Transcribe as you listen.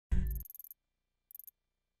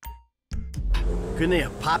Couldn't they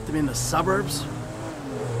have popped him in the suburbs?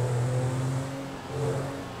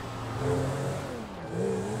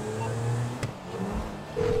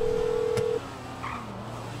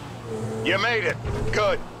 You made it.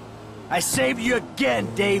 Good. I saved you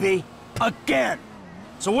again, Davey. Again!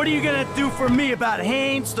 So what are you gonna do for me about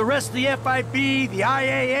Haynes, the rest of the FIB, the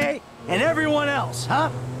IAA, and everyone else,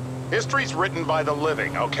 huh? History's written by the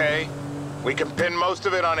living, okay? We can pin most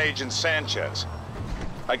of it on Agent Sanchez.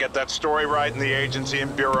 I get that story right and the agency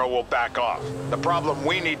and bureau will back off. The problem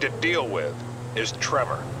we need to deal with is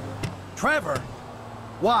Trevor. Trevor?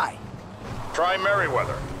 Why? Try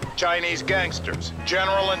Merriweather, Chinese gangsters,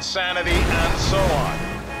 general insanity, and so on.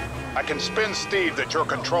 I can spin Steve that you're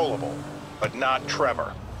controllable, but not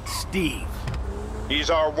Trevor. Steve. He's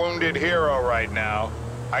our wounded hero right now.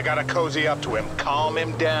 I gotta cozy up to him, calm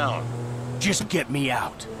him down. Just get me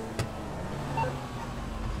out.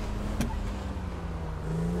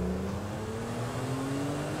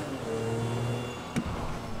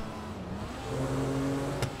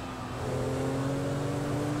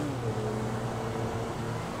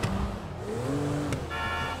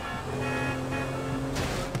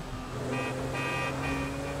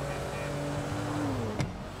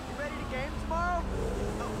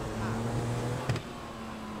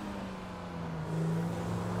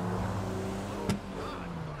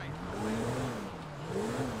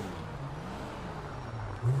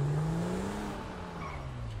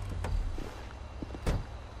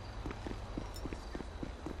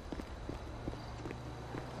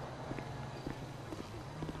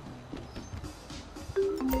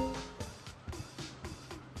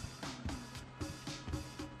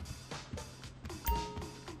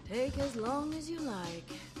 Take as long as you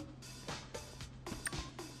like.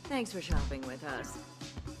 Thanks for shopping with us.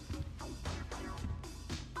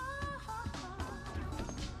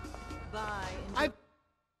 Bye. I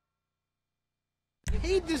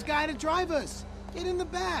paid this guy to drive us. Get in the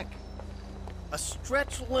back. A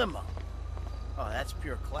stretch limo. Oh, that's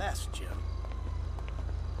pure class, Jim.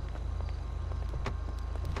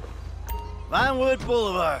 Vinewood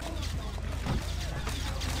Boulevard.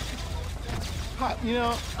 Pop, you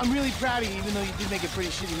know, I'm really proud of you, even though you did make a pretty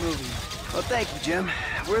shitty movie. Well, thank you, Jim.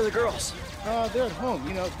 Where are the girls? They're at home.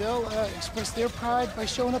 You know, they'll express their pride by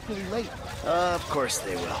showing up really late. Of course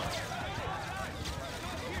they will.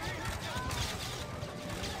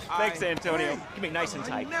 Thanks, Antonio. Give me nice and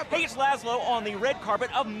tight. Hey, it's Laszlo on the red carpet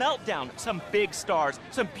of Meltdown. Some big stars,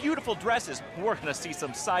 some beautiful dresses. We're gonna see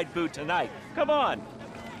some side boob tonight. Come on.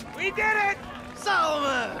 We did it!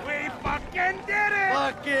 Solomon! We fucking did it!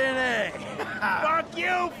 Fucking A! Fuck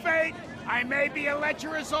you, fate! I may be a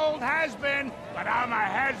lecherous old has-been, but I'm a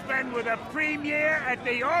has-been with a premiere at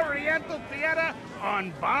the Oriental Theater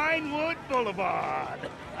on Vinewood Boulevard.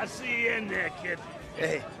 I'll see you in there, kid.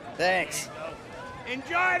 Hey, thanks.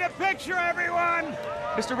 Enjoy the picture, everyone!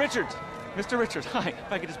 Mr. Richards. Mr. Richards, hi. If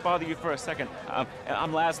I could just bother you for a second.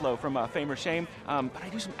 I'm Laszlo from Fame or Shame, but I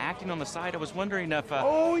do some acting on the side. I was wondering if,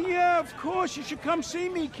 Oh, yeah, of course. You should come see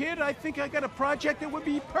me, kid. I think I got a project that would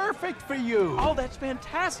be perfect for you. Oh, that's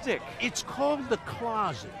fantastic. It's called The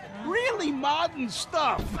Closet. Really modern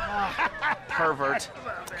stuff. Pervert.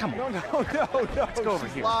 Come on. No. Let's go over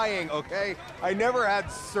here. Lying, okay? I never had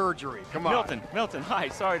surgery. Come on. Milton, hi.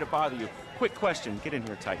 Sorry to bother you. Quick question. Get in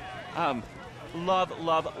here tight. Loved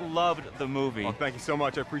the movie. Oh, thank you so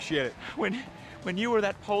much. I appreciate it. When you were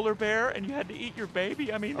that polar bear and you had to eat your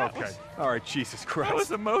baby, I mean, that was... All right, Jesus Christ. That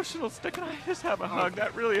was emotional. Stick and I just have a hug.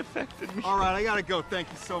 That really affected me. All right, I gotta go. Thank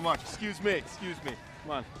you so much. Excuse me.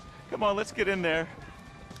 Come on, let's get in there.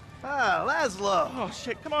 Ah, Laszlo. Oh,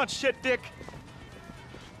 shit. Come on, shit, dick.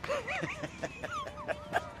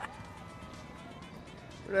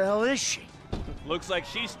 Where the hell is she? Looks like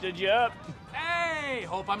she stood you up. Hey,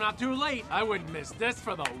 hope I'm not too late. I wouldn't miss this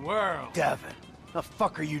for the world. Devin, the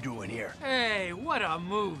fuck are you doing here? Hey, what a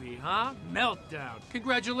movie, huh? Meltdown.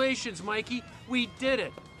 Congratulations, Mikey. We did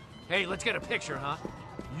it. Hey, let's get a picture, huh?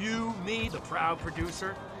 You, me, the proud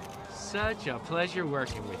producer. Such a pleasure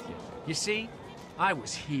working with you. You see, I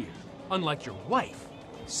was here, unlike your wife.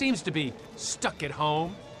 Seems to be stuck at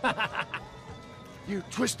home. You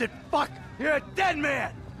twisted fuck! You're a dead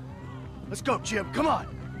man! Let's go, Jim. Come on.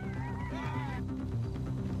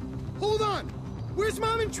 Hold on! Where's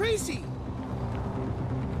Mom and Tracy?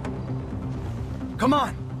 Come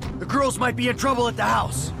on. The girls might be in trouble at the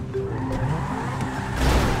house.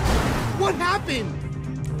 What happened?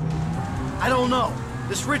 I don't know.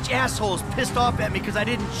 This rich asshole is pissed off at me because I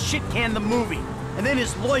didn't shit-can the movie. And then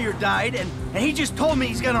his lawyer died, and he just told me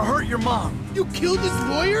he's gonna hurt your mom. You killed his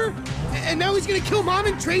lawyer? And now he's gonna kill Mom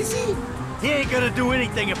and Tracy? He ain't gonna do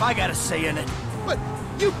anything if I got a say in it. But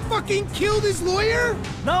You fucking killed his lawyer?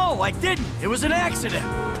 No, I didn't. It was an accident.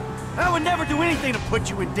 I would never do anything to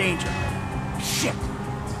put you in danger. Shit.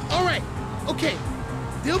 All right, okay.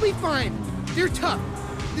 They'll be fine. They're tough.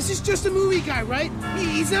 This is just a movie guy, right?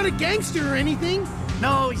 He's not a gangster or anything.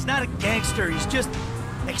 No, he's not a gangster. He's just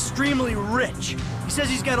extremely rich. He says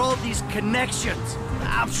he's got all these connections.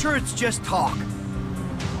 I'm sure it's just talk.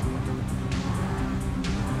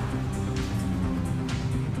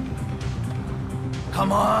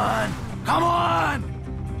 Come on! Come on!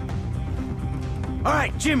 All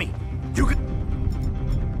right, Jimmy, you can...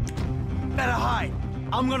 Better hide.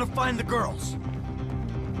 I'm gonna find the girls.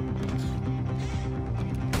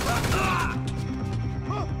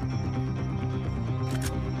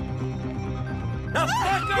 The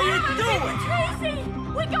fuck are you doing? Tracy!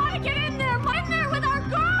 We gotta get in there! I'm there with our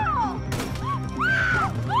girl!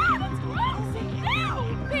 It's crazy! Ew!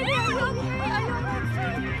 Baby, are you okay? Are you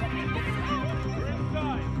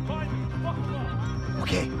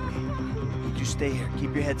Okay. okay? You stay here.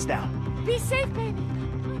 Keep your heads down. Be safe, baby.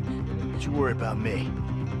 Don't you worry about me.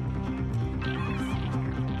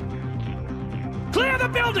 Clear the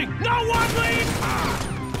building! No one leave!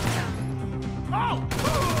 Oh!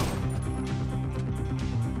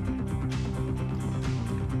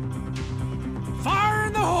 Fire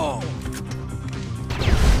in the hole!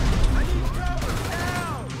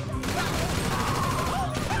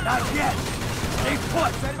 Not yet. Stay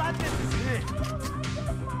put.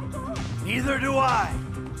 Neither do I.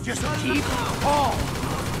 Just keep calm.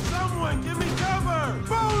 Someone give me cover!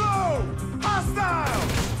 Bolo! Hostile!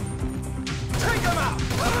 Take him out!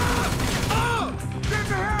 Get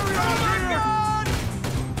the Harry out here!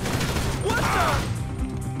 What the?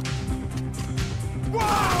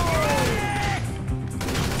 Whoa!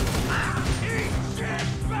 Eat shit,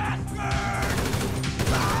 bastard!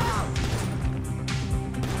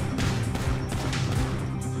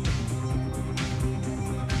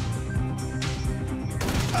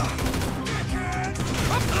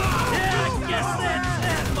 Yeah, I guess that's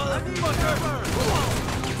it, motherfucker!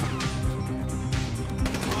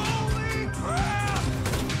 Holy crap!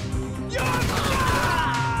 You're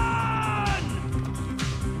done!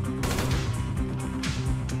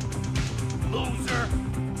 Loser!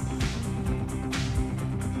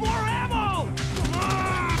 More ammo!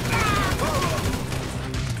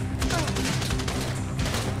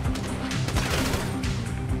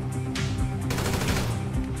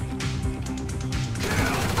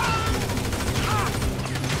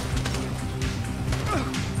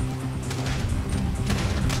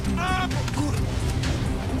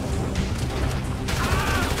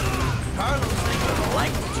 Carlos ain't gonna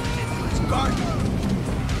like what you did to his garden.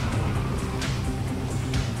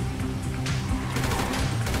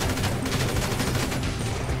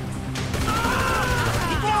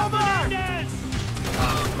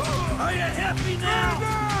 Are you happy now?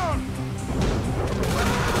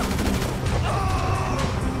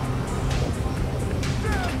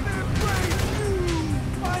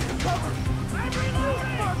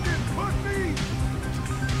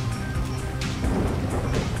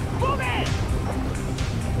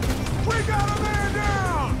 We got a man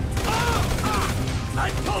down! I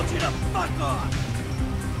told you to fuck off!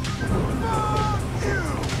 Fuck you!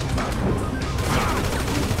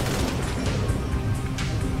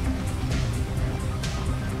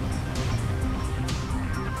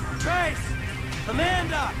 Trace!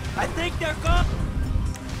 Amanda! I think they're gone!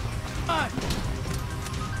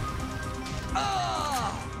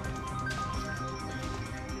 Oh!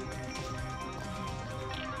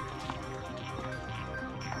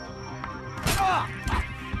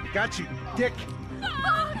 Got you, dick. It's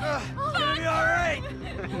gonna be all right!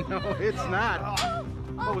 No, it's not.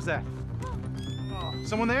 What was that?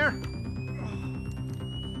 Someone there?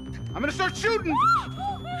 I'm gonna start shooting!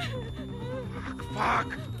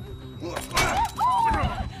 Fuck!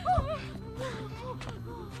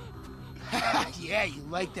 Yeah, you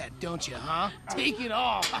like that, don't you, huh? Take it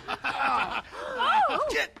all.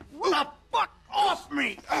 Get the fuck off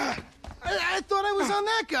me! I thought I was on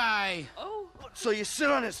that guy. So you sit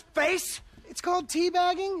on his face? It's called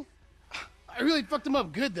teabagging. I really fucked him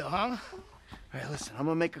up good, though, huh? All right, listen, I'm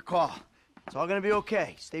gonna make a call. It's all gonna be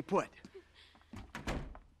okay. Stay put.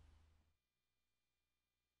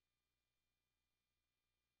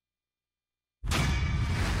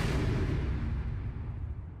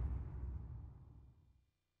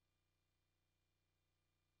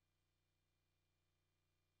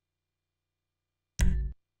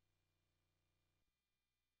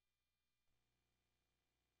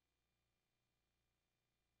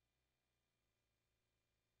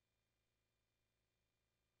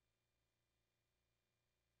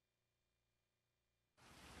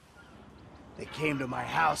 came to my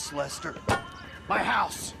house, Lester. My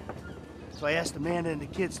house! So I asked Amanda and the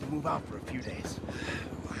kids to move out for a few days.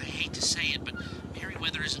 I hate to say it, but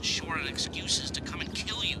Merriweather isn't short on excuses to come and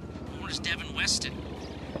kill you. Nor is Devin Weston.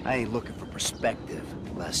 I ain't looking for perspective,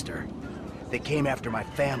 Lester. They came after my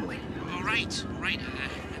family. All right. I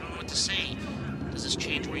don't know what to say. Does this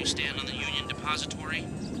change where you stand on the Union Depository?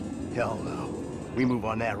 Hell no. We move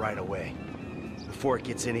on that right away. Before it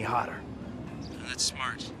gets any hotter. That's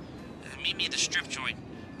smart. Meet me at the strip joint.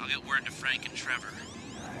 I'll get word to Frank and Trevor.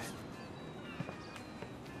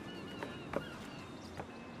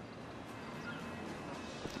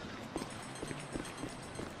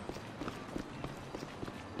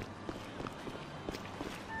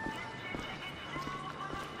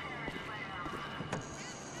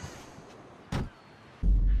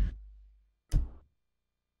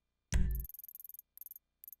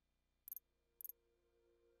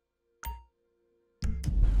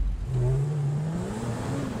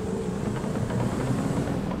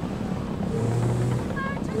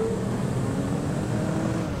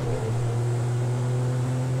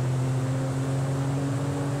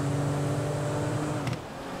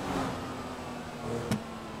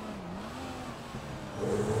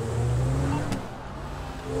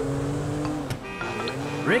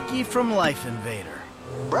 Ricky from Life Invader.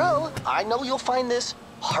 Bro, I know you'll find this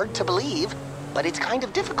hard to believe, but it's kind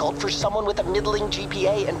of difficult for someone with a middling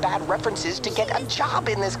GPA and bad references to get a job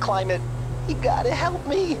in this climate. You gotta help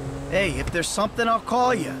me. Hey, if there's something, I'll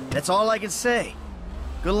call you. That's all I can say.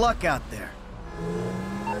 Good luck out there.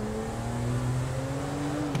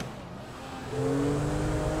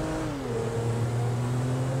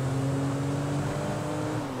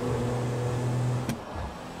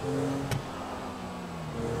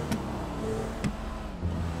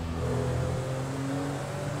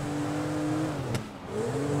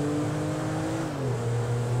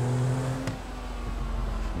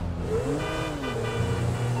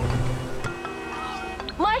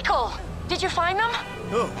 Michael, did you find them?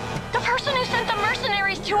 Who? The person who sent the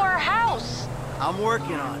mercenaries to our house. I'm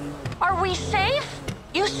working on it. Are we safe?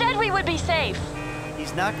 You said we would be safe.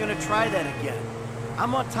 He's not gonna try that again.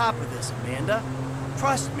 I'm on top of this, Amanda.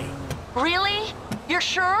 Trust me. Really? You're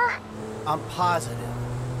sure? I'm positive.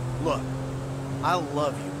 Look, I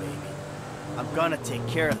love you, baby. I'm gonna take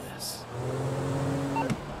care of this.